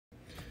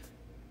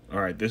All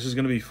right, this is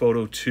going to be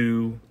photo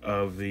 2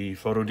 of the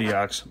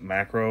Fotodiox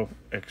macro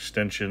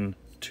extension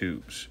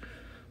tubes.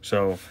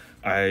 So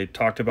I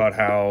talked about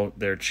how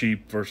they're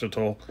cheap,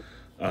 versatile,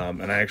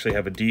 and I actually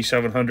have a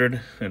D700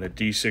 and a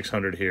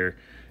D600 here,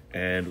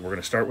 and we're going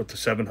to start with the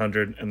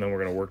 700 and then we're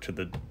going to work to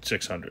the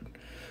 600.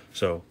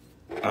 So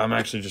I'm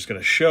actually just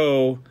going to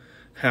show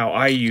how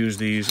I use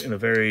these in a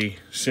very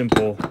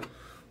simple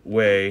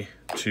way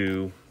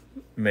to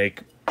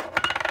make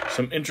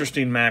some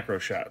interesting macro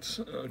shots.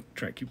 I'll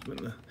try to keep them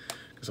in the,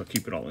 because I'll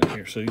keep it all in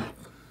here so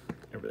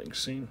everything's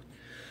seen.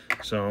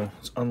 So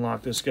let's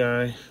unlock this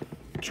guy.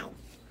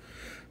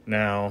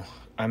 Now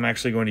I'm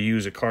actually going to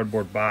use a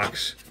cardboard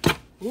box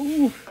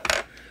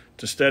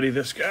to steady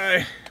this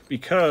guy,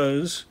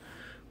 because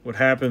what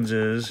happens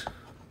is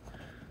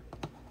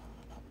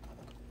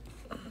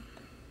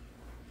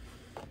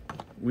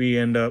we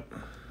end up,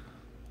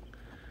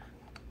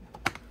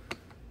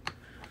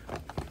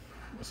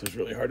 this is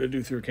really hard to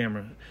do through a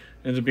camera,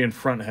 it ends up being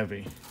front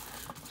heavy.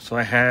 So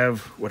I have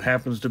what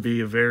happens to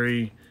be a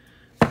very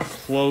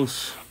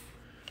close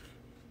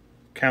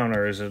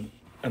counter as an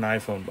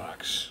iPhone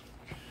box.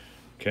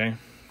 Okay,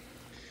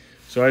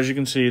 so as you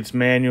can see, it's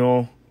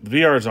manual.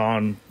 The VR is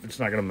on. It's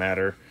not going to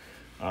matter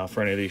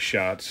for any of these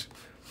shots,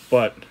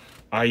 but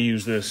I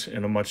use this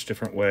in a much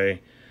different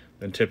way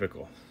than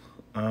typical.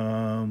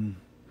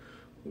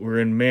 We're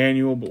in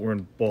manual, but we're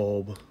in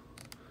bulb.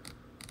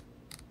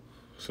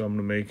 So I'm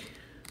going to make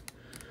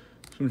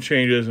some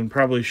changes and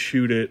probably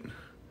shoot it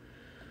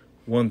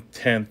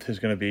 1/10 is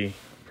going to be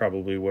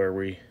probably where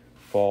we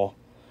fall.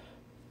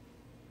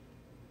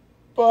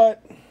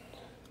 But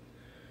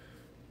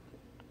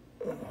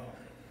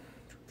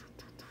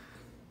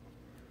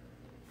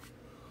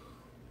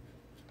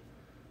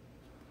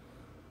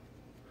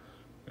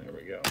there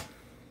we go.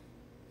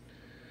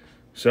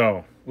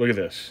 So look at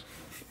this.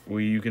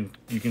 You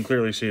can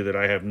clearly see that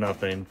I have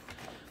nothing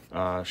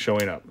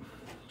showing up.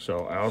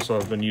 So I also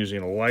have been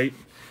using a light,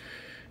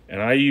 and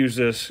I use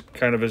this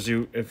kind of as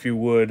if you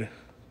would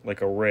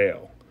like a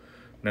rail.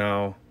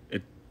 Now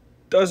it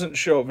doesn't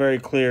show it very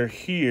clear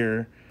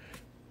here,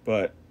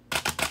 but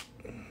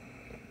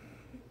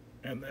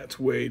and that's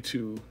way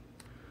too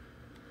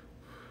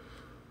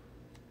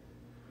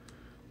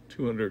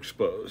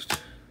underexposed.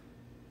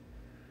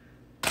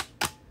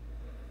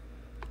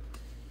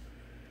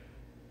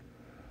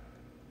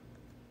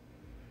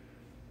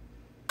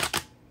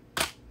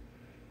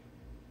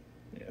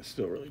 Yeah, it's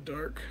still really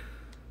dark.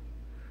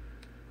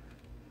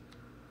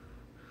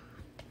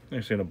 I'm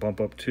just going to bump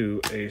up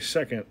to a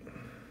second.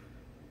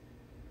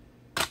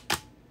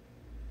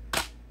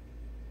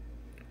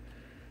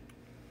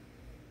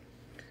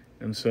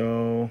 And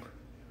so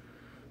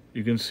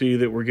you can see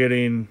that we're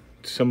getting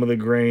some of the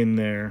grain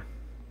there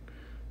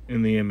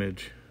in the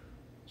image.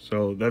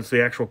 So that's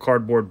the actual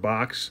cardboard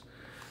box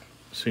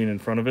seen in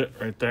front of it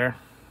right there.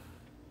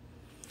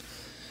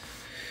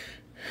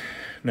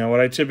 Now what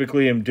I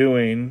typically am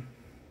doing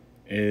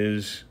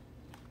is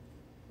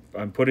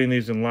I'm putting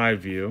these in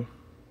live view,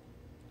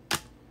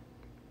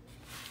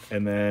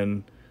 and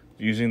then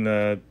using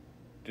it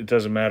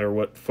doesn't matter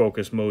what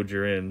focus mode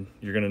you're in,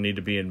 you're going to need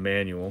to be in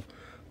manual.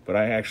 But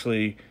I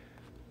actually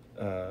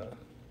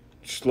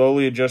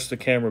slowly adjust the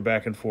camera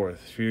back and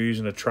forth. If you're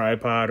using a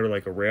tripod or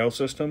like a rail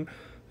system,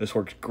 this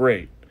works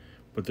great.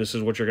 But this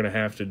is what you're going to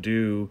have to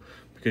do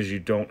because you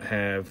don't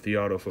have the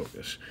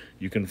autofocus.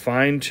 You can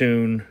fine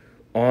tune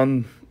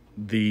on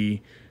the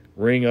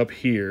ring up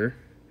here.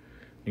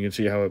 You can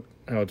see how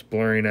it's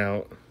blurring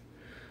out.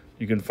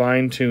 You can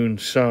fine tune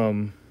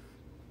some,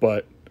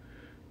 but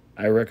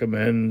I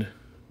recommend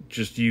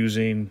just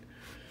using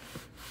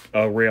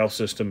a rail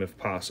system if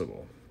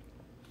possible.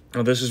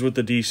 Now this is with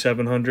the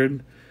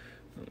D700.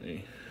 Let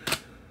me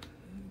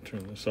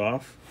turn this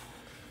off.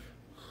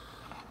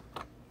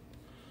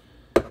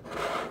 Turn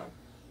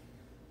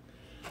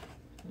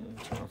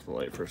off the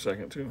light for a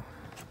second too.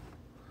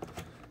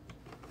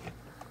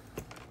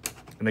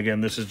 And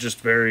again, this is just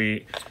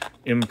very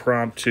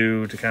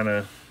impromptu to kind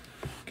of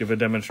give a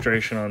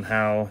demonstration on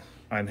how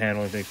I'm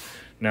handling things.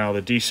 Now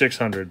the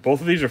D600,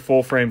 both of these are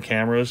full frame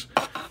cameras.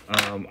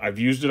 I've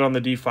used it on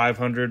the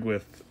D500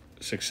 with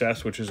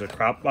success, which is a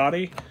crop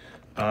body.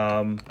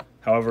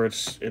 However,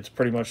 it's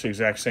pretty much the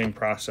exact same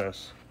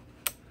process.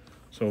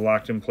 So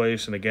locked in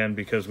place, and again,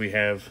 because we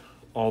have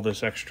all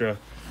this extra,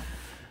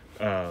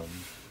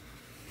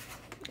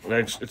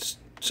 it's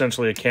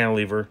essentially a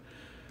cantilever.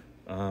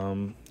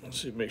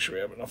 Let's see, make sure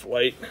we have enough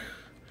light.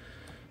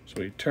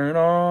 So we turn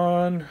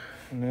on,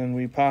 and then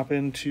we pop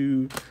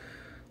into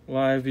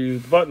live view.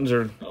 The buttons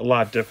are a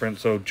lot different,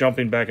 so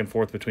jumping back and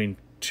forth between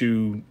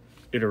two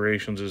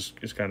iterations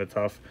is kind of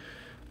tough.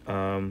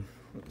 Let's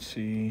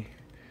see.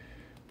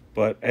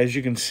 But as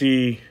you can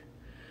see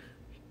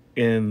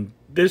in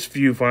this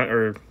viewfinder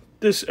or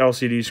this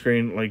LCD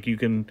screen, like you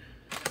can.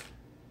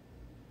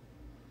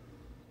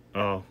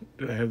 Oh,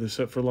 did I have this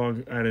set for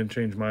long? I didn't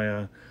change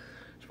my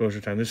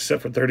exposure time. This is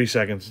set for 30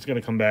 seconds. It's going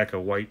to come back a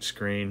white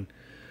screen.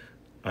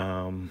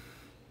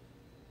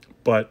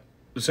 But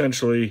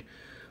essentially,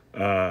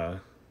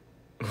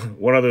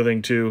 one other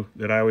thing too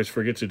that I always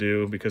forget to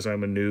do because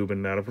I'm a noob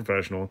and not a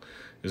professional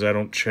is I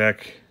don't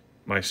check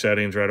my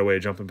settings right away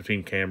jumping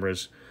between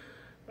cameras.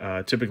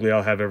 Typically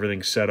I'll have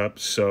everything set up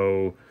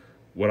so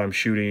what I'm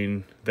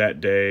shooting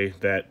that day,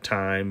 that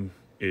time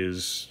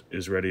is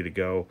ready to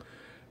go.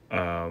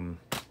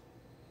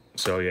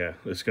 So yeah,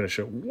 it's gonna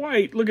show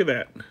white, look at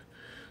that.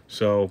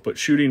 So, but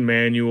shooting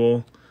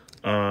manual,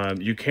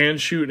 you can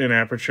shoot in an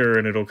aperture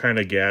and it'll kind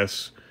of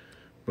guess,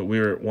 but we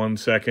were at 1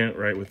 second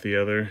right with the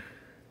other.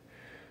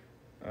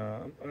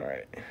 All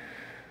right.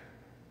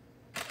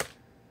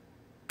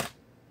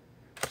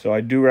 So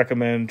I do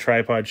recommend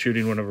tripod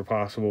shooting whenever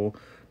possible,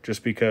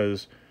 just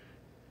because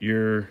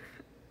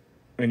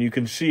and you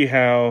can see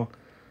how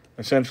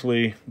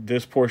essentially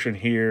this portion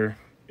here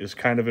is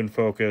kind of in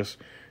focus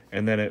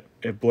and then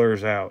it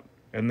blurs out.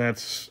 And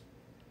that's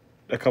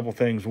a couple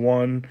things.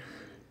 One,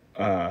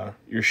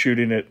 you're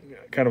shooting at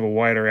kind of a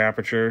wider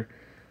aperture,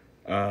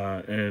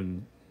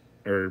 you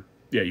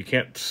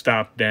can't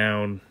stop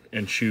down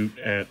and shoot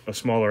at a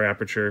smaller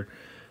aperture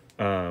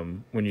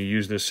when you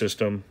use this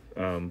system.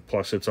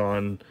 Plus it's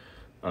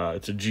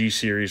a G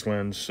series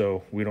lens,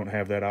 so we don't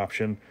have that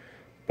option.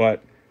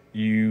 But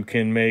you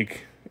can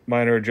make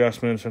minor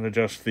adjustments and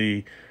adjust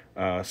the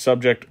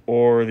subject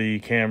or the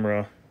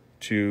camera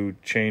to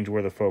change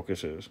where the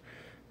focus is.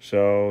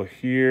 So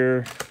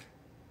here,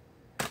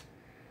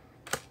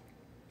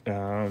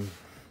 it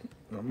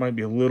might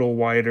be a little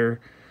wider,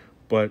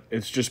 but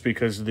it's just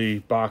because the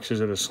box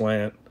is at a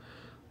slant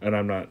and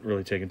I'm not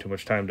really taking too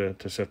much time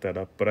to set that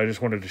up. But I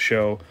just wanted to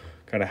show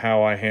kind of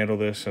how I handle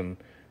this, and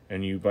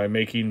by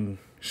making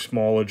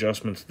small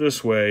adjustments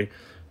this way,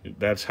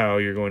 that's how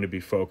you're going to be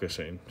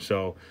focusing.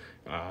 So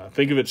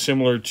think of it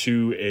similar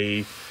to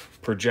a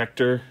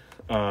projector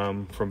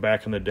from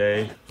back in the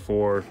day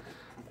for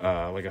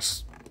like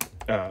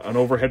an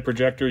overhead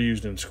projector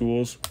used in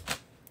schools,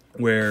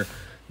 where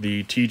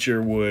the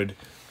teacher would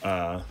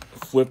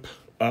flip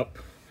up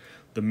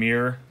the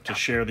mirror to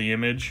share the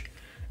image,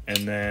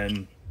 and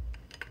then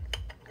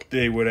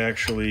they would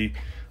actually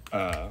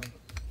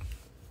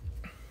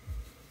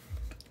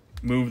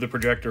move the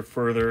projector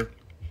further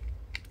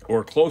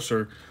or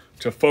closer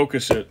to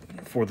focus it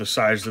for the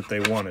size that they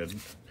wanted.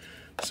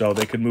 So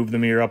they could move the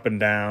mirror up and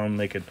down,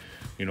 they could,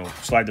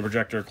 slide the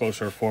projector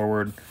closer or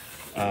forward.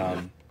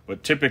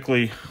 But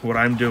typically what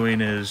I'm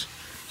doing is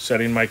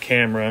setting my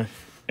camera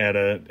at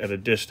a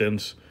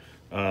distance,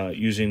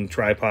 using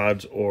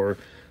tripods or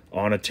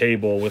on a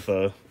table with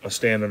a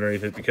stand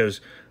underneath it,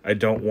 because I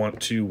don't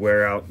want to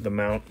wear out the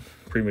mount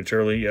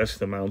prematurely. Yes,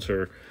 the mounts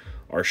are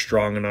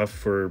strong enough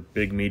for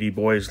big meaty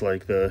boys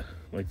like the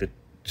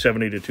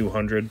 70 to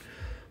 200,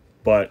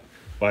 but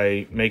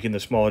by making the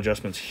small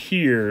adjustments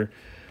here,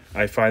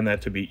 I find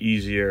that to be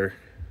easier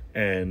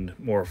and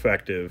more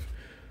effective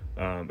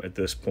at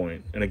this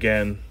point. And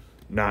again,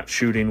 not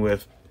shooting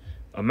with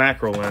a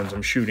macro lens,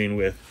 I'm shooting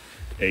with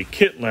a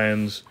kit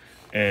lens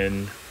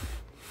and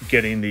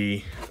getting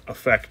the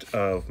effect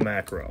of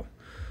macro.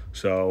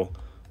 So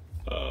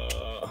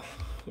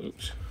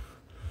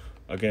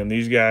again,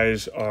 these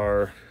guys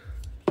are,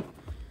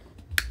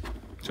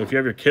 so if you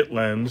have your kit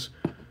lens,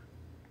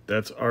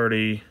 that's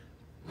already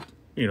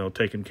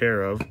taken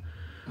care of,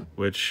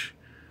 which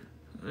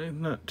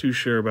I'm not too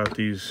sure about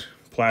these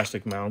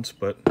plastic mounts,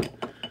 but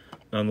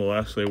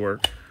nonetheless they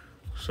work.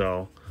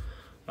 So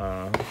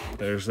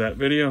there's that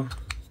video.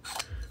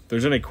 If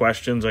there's any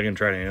questions, I can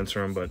try to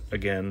answer them, but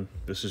again,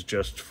 this is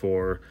just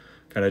for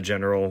kind of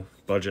general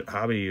budget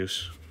hobby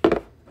use.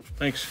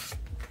 Thanks.